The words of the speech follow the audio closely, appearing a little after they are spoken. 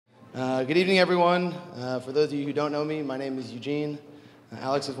Good evening, everyone. For those of you who don't know me, my name is Eugene.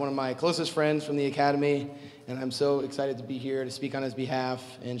 Alex is one of my closest friends from the Academy, and I'm so excited to be here to speak on his behalf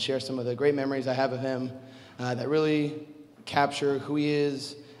and share some of the great memories I have of him that really capture who he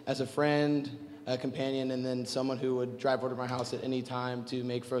is as a friend, a companion, and then someone who would drive over to my house at any time to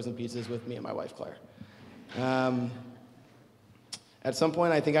make frozen pizzas with me and my wife, Claire. At some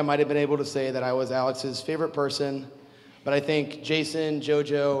point, I think I might have been able to say that I was Alex's favorite person, but I think Jason,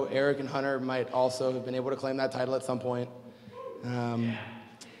 JoJo, Eric, and Hunter might also have been able to claim that title at some point.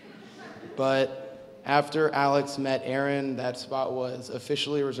 But after Alex met Erin, that spot was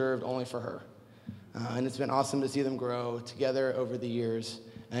officially reserved only for her. And it's been awesome to see them grow together over the years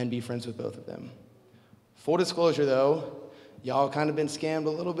and be friends with both of them. Full disclosure though, y'all kind of been scammed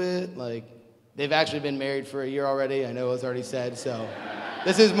a little bit. Like, they've actually been married for a year already. I know it was already said, so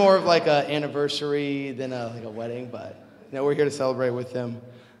this is more of like an anniversary than like a wedding, but you know, we're here to celebrate with them.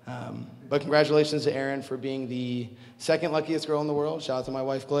 But congratulations to Erin for being the second luckiest girl in the world. Shout out to my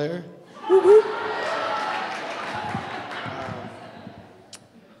wife, Claire.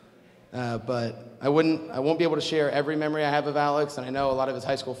 But I won't be able to share every memory I have of Alex, and I know a lot of his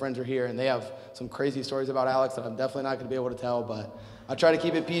high school friends are here, and they have some crazy stories about Alex that I'm definitely not going to be able to tell, but I'll try to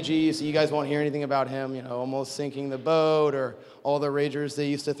keep it PG so you guys won't hear anything about him, you know, almost sinking the boat or all the ragers they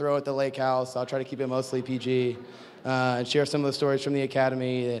used to throw at the lake house. I'll try to keep it mostly PG and share some of the stories from the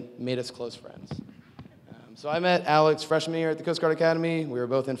Academy that made us close friends. So I met Alex freshman year at the Coast Guard Academy. We were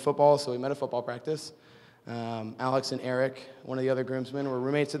both in football, so we met at football practice. Alex and Eric, one of the other groomsmen, were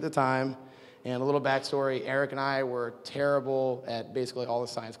roommates at the time. And a little backstory, Eric and I were terrible at basically all the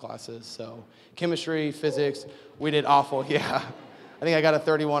science classes. So chemistry, physics, we did awful, yeah. I think I got a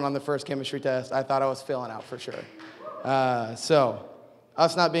 31 on the first chemistry test. I thought I was failing out for sure. So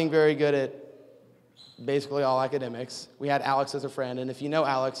us not being very good at basically all academics, we had Alex as a friend. And if you know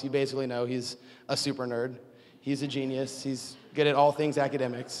Alex, you basically know he's a super nerd. He's a genius. He's good at all things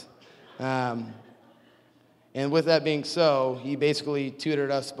academics. And with that being so, he basically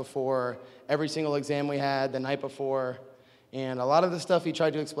tutored us before every single exam we had the night before. And a lot of the stuff he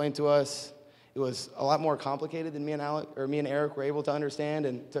tried to explain to us, it was a lot more complicated than me and Eric were able to understand.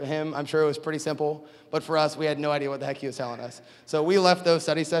 And to him, I'm sure it was pretty simple. But for us, we had no idea what the heck he was telling us. So we left those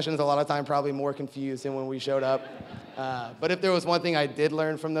study sessions a lot of time probably more confused than when we showed up. But if there was one thing I did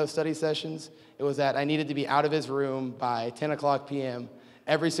learn from those study sessions, it was that I needed to be out of his room by 10 o'clock p.m.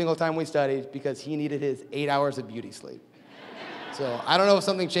 every single time we studied because he needed his 8 hours of beauty sleep. So I don't know if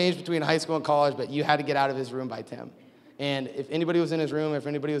something changed between high school and college, but you had to get out of his room by 10. And if anybody was in his room, if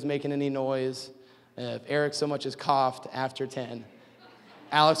anybody was making any noise, if Eric so much as coughed after 10,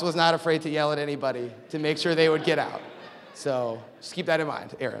 Alex was not afraid to yell at anybody to make sure they would get out. So just keep that in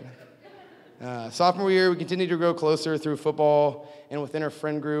mind, Erin. Sophomore year, we continued to grow closer through football and within our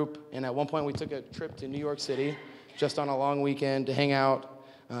friend group. And at one point, we took a trip to New York City just on a long weekend to hang out.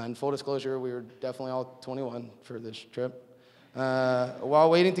 In full disclosure, we were definitely all 21 for this trip. While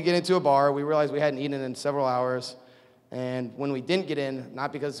waiting to get into a bar, we realized we hadn't eaten in several hours. And when we didn't get in,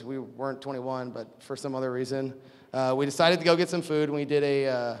 not because we weren't 21, but for some other reason, we decided to go get some food. We did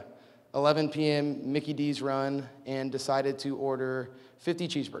a 11 p.m. Mickey D's run and decided to order 50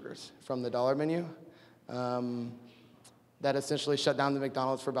 cheeseburgers from the dollar menu. That essentially shut down the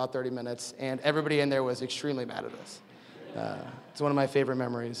McDonald's for about 30 minutes, and everybody in there was extremely mad at us. It's one of my favorite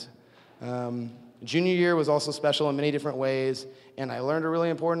memories. Junior year was also special in many different ways, and I learned a really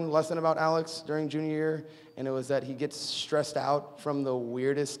important lesson about Alex during junior year, and it was that he gets stressed out from the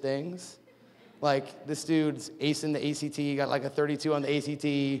weirdest things. Like, this dude's acing the ACT, got like a 32 on the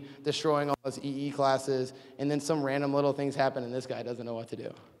ACT, destroying all his EE classes, and then some random little things happen, and this guy doesn't know what to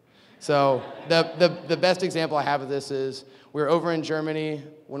do. So the best example I have of this is we were over in Germany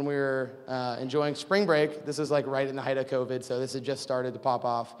when we were enjoying spring break. This is like right in the height of COVID, so this had just started to pop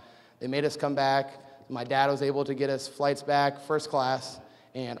off. They made us come back. My dad was able to get us flights back, first class,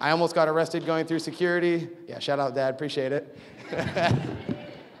 and I almost got arrested going through security. Yeah, shout out, Dad, appreciate it.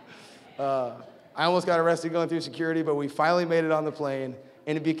 I almost got arrested going through security, but we finally made it on the plane,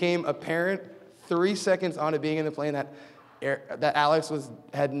 and it became apparent 3 seconds onto being in the plane that Alex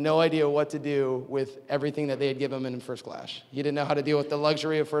had no idea what to do with everything that they had given him in first class. He didn't know how to deal with the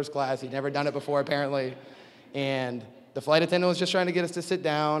luxury of first class. He'd never done it before, apparently, and the flight attendant was just trying to get us to sit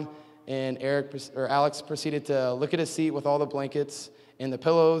down, and Alex proceeded to look at his seat with all the blankets and the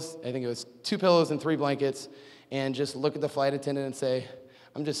pillows. I think it was 2 pillows and 3 blankets, and just look at the flight attendant and say,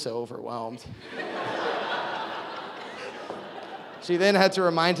 "I'm just so overwhelmed." She then had to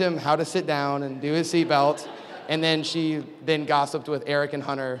remind him how to sit down and do his seatbelt, and then she gossiped with Eric and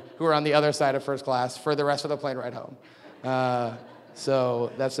Hunter, who were on the other side of first class, for the rest of the plane ride home.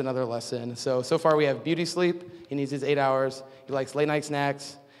 So that's another lesson. So far we have beauty sleep. He needs his 8 hours. He likes late night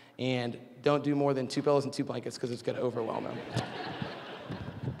snacks. And don't do more than 2 pillows and 2 blankets because it's going to overwhelm him.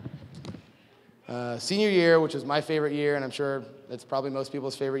 Senior year, which was my favorite year, and I'm sure it's probably most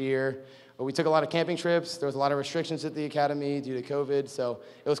people's favorite year. But we took a lot of camping trips. There was a lot of restrictions at the academy due to COVID, so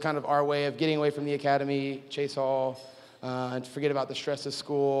it was kind of our way of getting away from the academy, Chase Hall, and forget about the stress of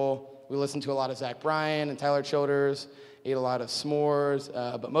school. We listened to a lot of Zach Bryan and Tyler Childers, ate a lot of s'mores,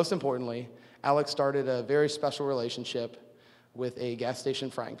 but most importantly, Alex started a very special relationship with a gas station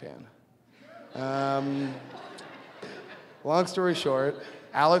frying pan. Long story short,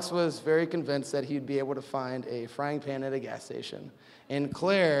 Alex was very convinced that he'd be able to find a frying pan at a gas station, and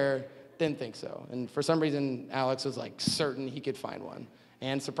Claire didn't think so. And for some reason, Alex was like certain he could find one,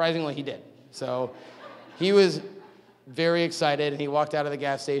 and surprisingly, he did. So he was very excited, and he walked out of the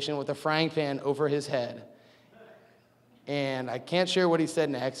gas station with a frying pan over his head. And I can't share what he said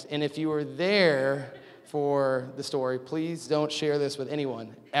next, and if you were there for the story, please don't share this with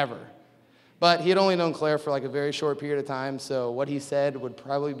anyone, ever. But he had only known Claire for like a very short period of time, so what he said would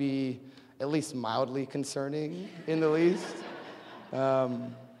probably be at least mildly concerning in the least.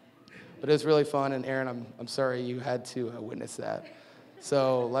 But it was really fun, and Erin, I'm sorry you had to witness that.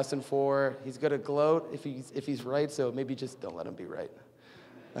 So lesson 4, he's gonna gloat if he's right, so maybe just don't let him be right.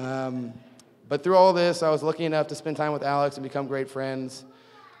 But through all this, I was lucky enough to spend time with Alex and become great friends.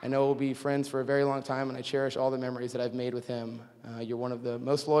 I know we'll be friends for a very long time, and I cherish all the memories that I've made with him. You're one of the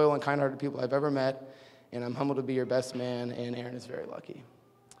most loyal and kind-hearted people I've ever met, and I'm humbled to be your best man, and Erin is very lucky.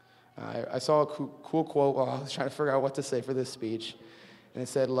 I saw a cool quote while I was trying to figure out what to say for this speech, and it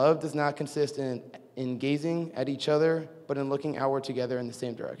said, "Love does not consist in gazing at each other, but in looking outward together in the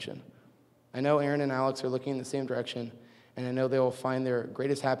same direction." I know Erin and Alex are looking in the same direction, and I know they will find their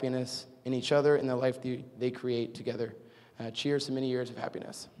greatest happiness in each other and the life they create together. Cheers to many years of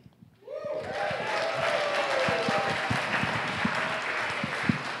happiness.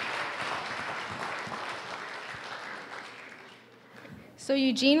 So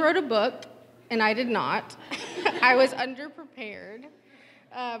Eugene wrote a book, and I did not. I was underprepared.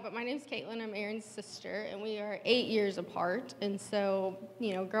 But my name's Caitlin. I'm Erin's sister, and we are 8 years apart. And so,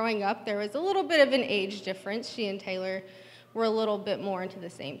 growing up, there was a little bit of an age difference. She and Taylor were a little bit more into the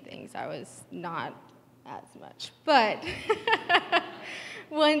same things. I was not as much. But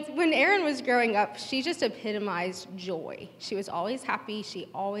when Erin was growing up, she just epitomized joy. She was always happy. She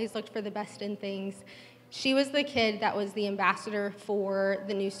always looked for the best in things. She was the kid that was the ambassador for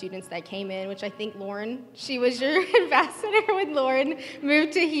the new students that came in, which I think Lauren, she was your ambassador when Lauren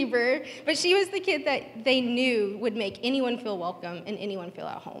moved to Heber. But she was the kid that they knew would make anyone feel welcome and anyone feel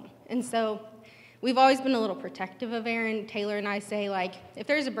at home. And so we've always been a little protective of Erin. Taylor and I say, if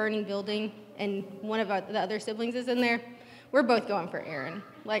there's a burning building and one of the other siblings is in there, we're both going for Erin.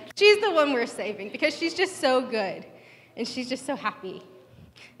 She's the one we're saving because she's just so good and she's just so happy.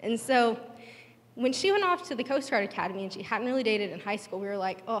 And so when she went off to the Coast Guard Academy and she hadn't really dated in high school, we were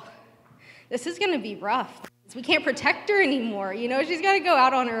like, oh, this is going to be rough. We can't protect her anymore. She's got to go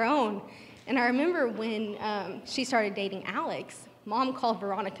out on her own. And I remember when she started dating Alex, Mom called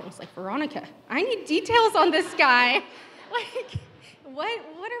Veronica and was like, Veronica, I need details on this guy. What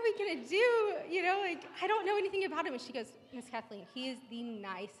are we going to do? I don't know anything about him. And she goes, Miss Kathleen, he is the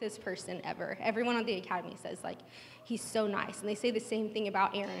nicest person ever. Everyone on the academy says, he's so nice. And they say the same thing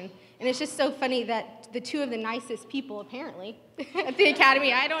about Erin. And it's just so funny that the two of the nicest people, apparently, at the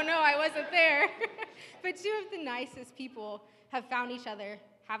academy, I don't know, I wasn't there, but two of the nicest people have found each other,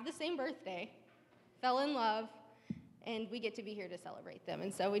 have the same birthday, fell in love, and we get to be here to celebrate them.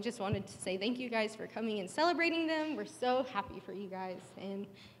 And so we just wanted to say thank you guys for coming and celebrating them. We're so happy for you guys. And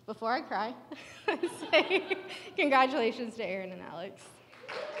before I cry, say congratulations to Erin and Alex.